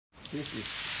This is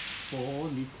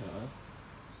 4-liter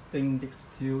stainless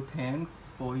steel tank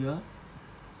boiler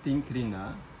steam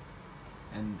cleaner,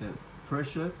 and the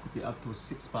pressure could be up to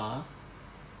 6 bar.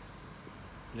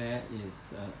 There is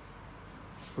the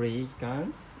spray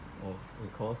gun, or we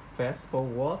call fast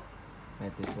forward,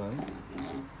 like this one.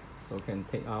 So can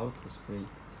take out to spray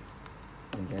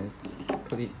and then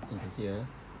put it into here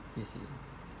easy.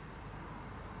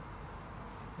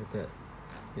 With that,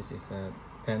 this is the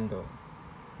panel,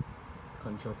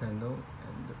 control panel,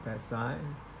 and the back side,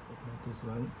 like this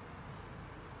one.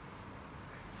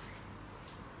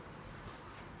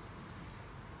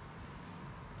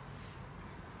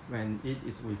 When it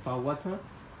is without water,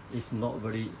 it's not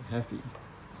very heavy.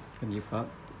 You can lift up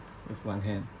with one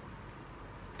hand.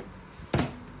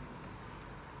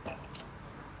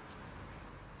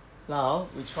 Now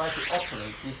we try to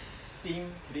operate this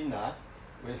steam cleaner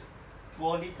with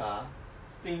 4-liter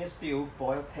stainless steel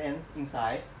boil tanks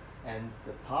inside, and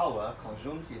the power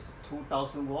consumed is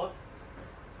 2000 watt.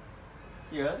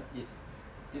 Here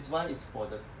this one is for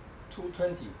the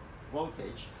 220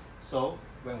 voltage. So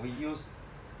when we use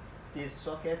this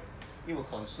socket, it will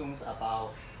consume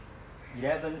about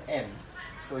 11 amps,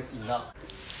 so it's enough.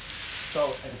 So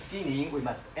at the beginning, we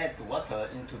must add the water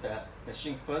into the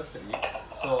machine firstly.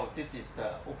 So this is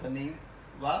the opening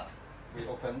valve. We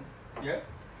open here,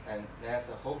 and there's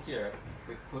a hole here.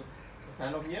 We put the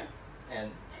funnel here,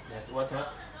 and there's water.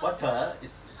 Water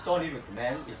is strongly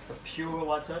recommend is the pure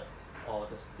water or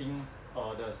the steam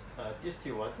or the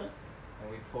distilled water,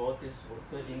 and we pour this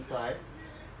water inside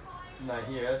like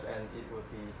here, and it will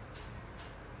be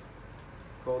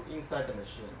go inside the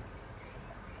machine.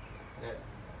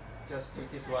 Let's just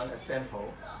take this one as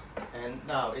sample, and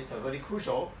now it's a very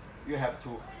crucial. You have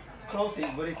to close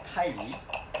it very tightly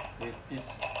with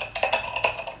this.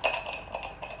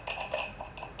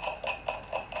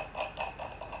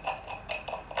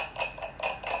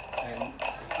 And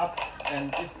up,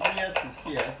 and this here to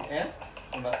here, the end,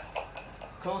 you must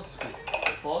close with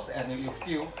the force, and you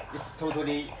feel it's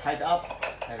totally tied up,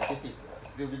 and this is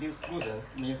still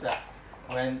loosens, means that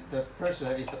when the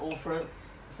pressure is over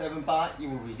 7 bar, it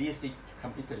will release it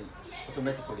completely,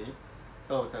 automatically.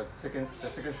 So the second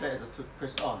step is to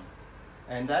press on,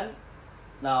 and then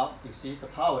now you see the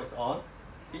power is on,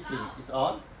 heating is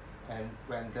on, and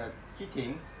when the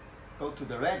heating go to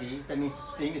the ready, that means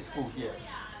steam is full here.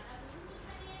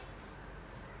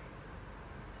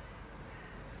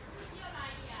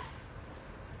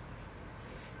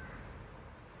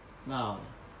 Now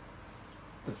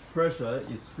the pressure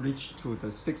is reached to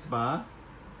the 6 bar.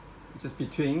 It's just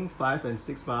between 5 and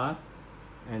 6 bar,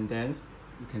 and then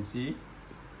you can see.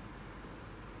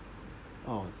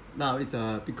 Oh, now it's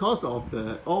because of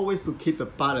the always to keep the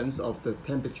balance of the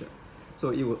temperature. So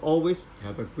it will always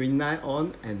have a green light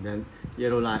on and then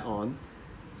yellow light on.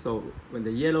 So when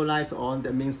the yellow light is on,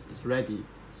 that means it's ready.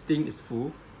 Steam is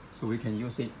full, so we can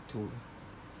use it to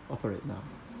operate now.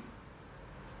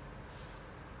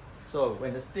 So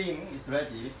when the steam is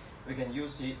ready, we can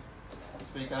use it.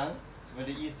 Spray gun. It's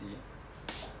very easy. You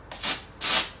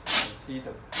see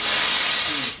the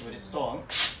steam is very strong.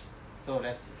 So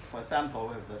let's, for example,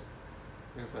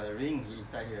 with a ring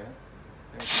inside here.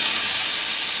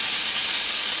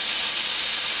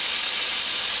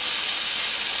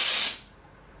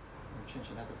 Change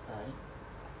another side.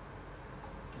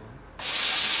 Okay.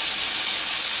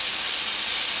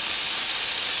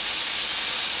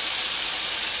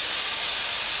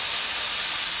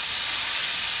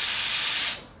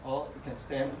 Or you can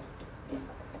stand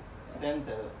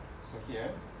so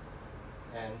here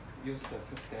and use the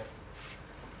footstep.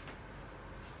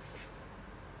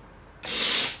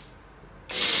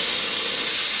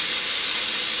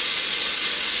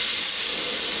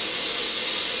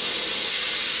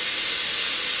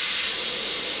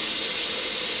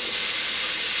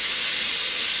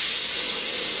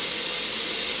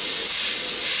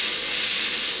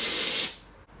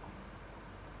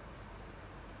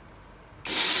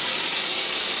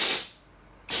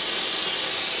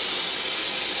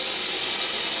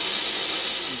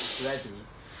 Ready,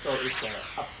 so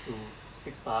it's up to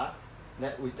 6 bar.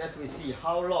 Let's we see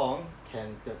how long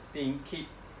can the steam keep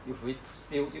if we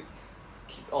still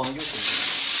keep on using it.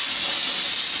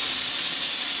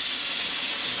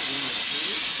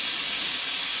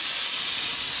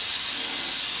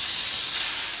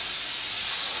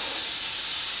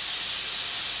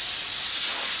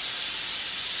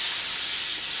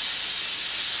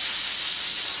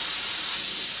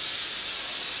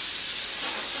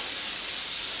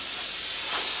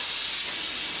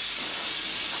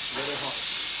 Very hot.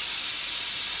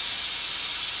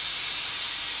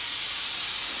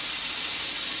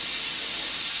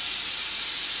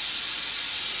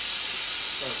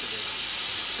 到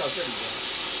这里的，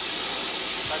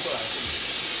翻过来。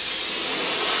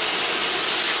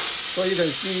So you can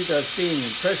see the steam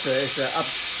pressure is up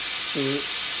to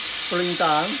falling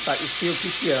down, but it still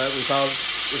keep here without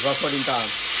falling down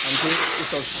until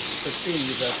the steam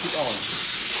is keep on.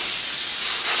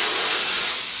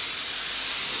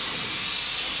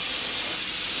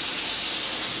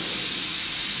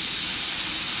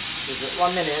 It's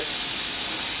 1 minute.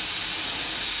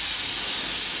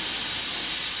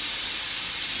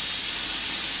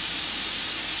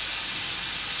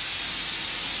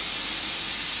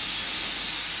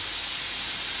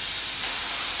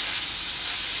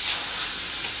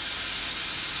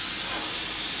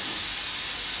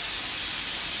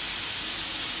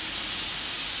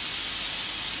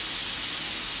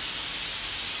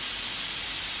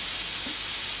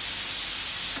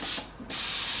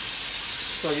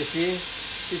 So you see,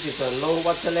 this is a low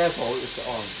water level is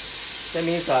on. That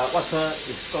means water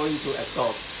is going to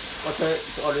exhaust. Water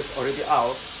is already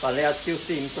out, but there are still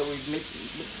steam, so we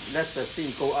let the steam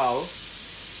go out.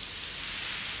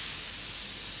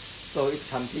 So it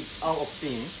can be out of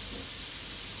steam.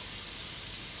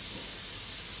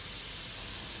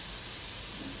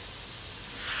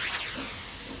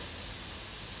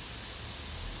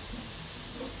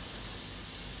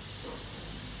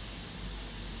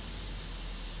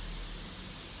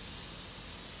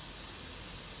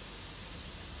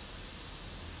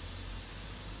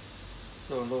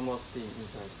 So no more steam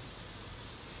inside.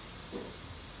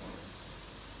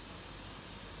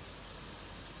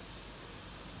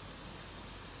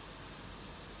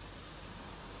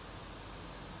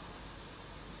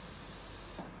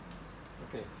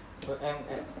 Okay, so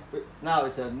now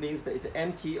it means that it's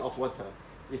empty of water.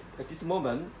 If at this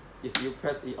moment, if you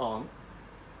press it on,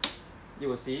 you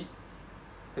will see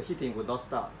the heating will not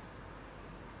start.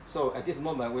 So at this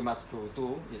moment, we must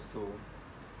do is to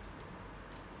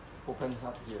open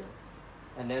up here,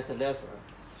 and there's a lever.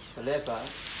 The lever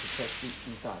to press it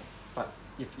inside. But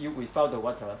if you without the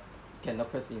water, you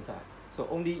cannot press inside. So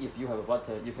only if you have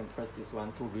water, you can press this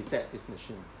one to reset this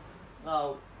machine.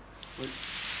 Now we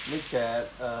make an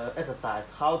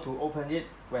exercise how to open it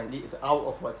when it is out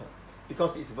of water,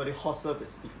 because it's very hot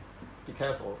surface. Be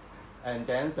careful. And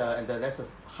then there's a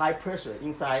high pressure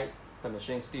inside the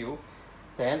machine still.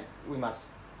 Then we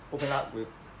must open up with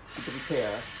little bit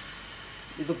care.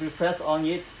 Little bit press on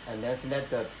it, and then let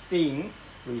the steam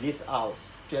release out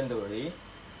gently,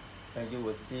 and you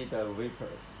will see the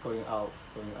vapors going out.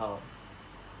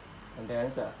 And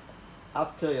then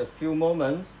after a few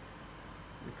moments,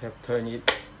 you can turn it.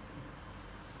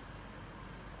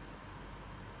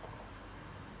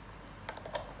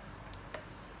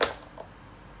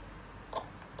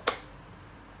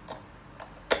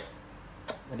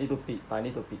 A little bit by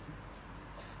little bit.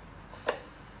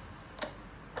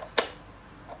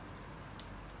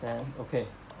 Then, okay,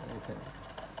 you can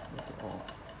make it on.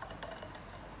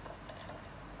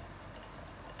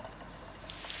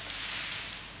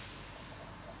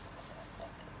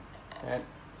 And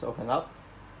it's open up,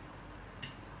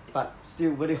 but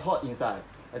still very hot inside.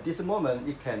 At this moment,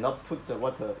 you cannot put the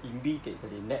water immediately.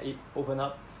 Let it open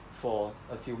up for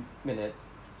a few minutes.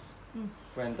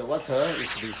 When the water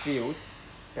is refilled,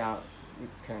 then you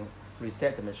can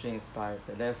reset the machines by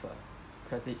the lever.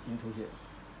 Press it into here.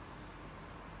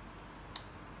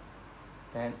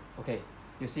 Then, okay,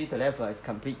 you see the lever is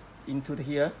complete into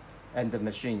here, and the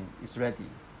machine is ready,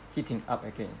 heating up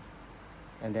again.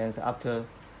 And then after a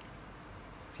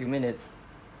few minutes,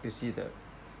 you see the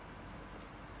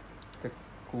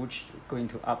gauge going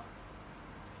to up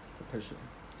the pressure.